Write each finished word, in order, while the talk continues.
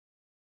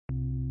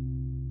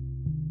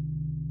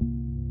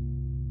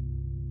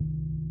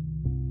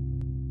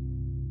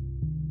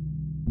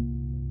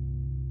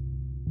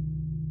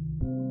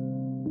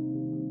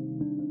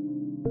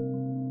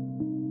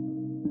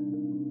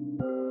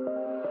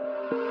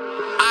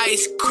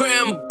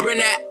Icekrim, bring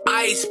that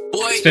ice,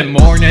 boy. Spend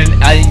more than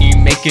adding you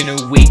making a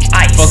week.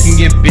 Ice. Fucking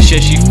your bitch, yeah,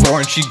 she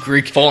foreign, she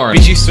Greek. Foreign.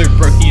 Bitch, you so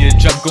broke, need a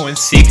job, go and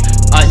seek.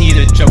 I need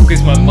a job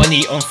cause my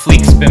money on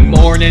fleek. Spend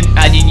more than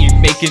adding you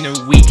making a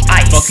week.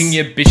 Ice. Fucking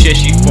your bitch, yeah,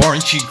 she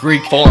foreign, she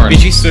Greek. Foreign.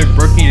 Bitch, you so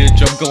broke, need a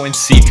job, go and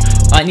seek.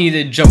 I need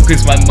a job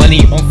cause my money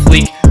on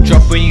fleek.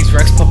 Drop winnings,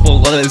 Rex, pop a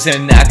letters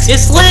and knacks.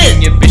 It's lit!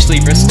 Fucking your bitch,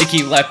 leave her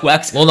sticky like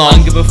wax. Hold I on.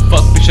 don't give a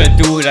fuck, bitch, I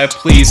do what I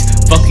please.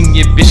 Fucking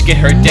your bitch, get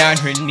her down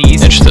her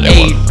knees. Interested in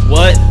Hey,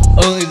 what?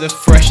 Only the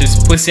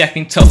freshest. Pussy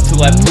acting tough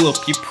till I pull up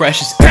your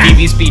precious.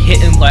 BBs be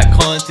hitting like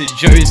Colin to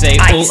Jose.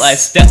 All I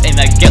step and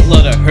I get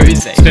lot of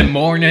Jose. Spend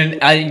more than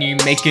adding you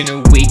making a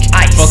week.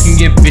 Ice. Fucking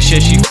your bitch, yeah,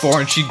 she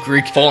foreign, she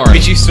Greek. Foreign.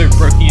 Bitch, you so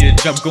broke, need a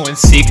job, go and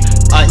seek.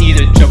 I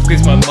need a job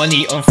cause my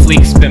money on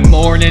fleek. Spend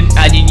more than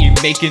adding you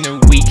making a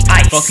week.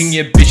 Ice. Fucking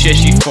your bitch, yeah,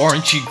 she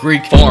foreign, she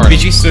Greek. Foreign.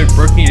 Bitch, you so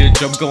broke, need a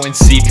job, go and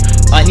seek.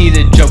 I need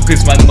a job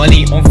cause my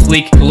money on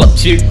fleek. Pull up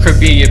to your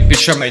crib, yeah, your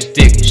bitch on my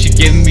dick. She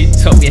giving me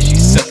top, yeah, she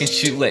sucking,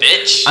 she lit.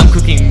 Bitch. I'm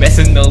cooking mess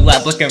in the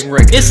lab like I'm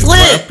Rick. It's lit.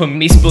 Run up on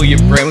me, spill your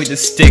brain with a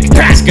stick.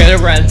 Just get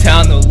around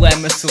town, no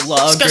lamb,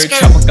 Salago.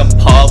 Trap like a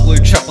Pablo,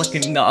 trap like a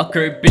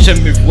narco. Bitch, I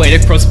move weight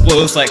across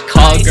blows like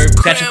cargo.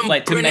 Catch a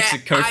flight to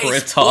Mexico for a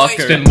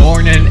taco. Spend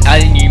more than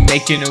adding you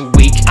making a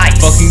week. Ice.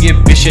 Fucking your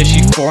bitch, yeah,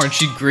 she foreign,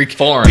 she Greek.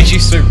 Foreign. Bitch, you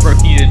so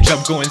broke, need a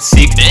job, go and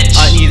seek. Bitch.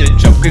 I need a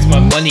job cause my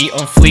money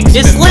on fleek.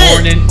 It's Spend lit.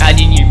 more than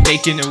adding you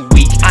making a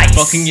week. Ice.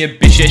 Fucking your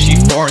bitch, yeah, she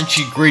foreign,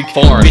 she Greek.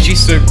 Foreign. Bitch, you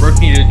so broke,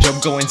 need a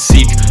job, go and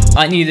seek.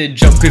 I need a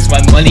job cause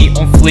my money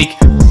on fleek.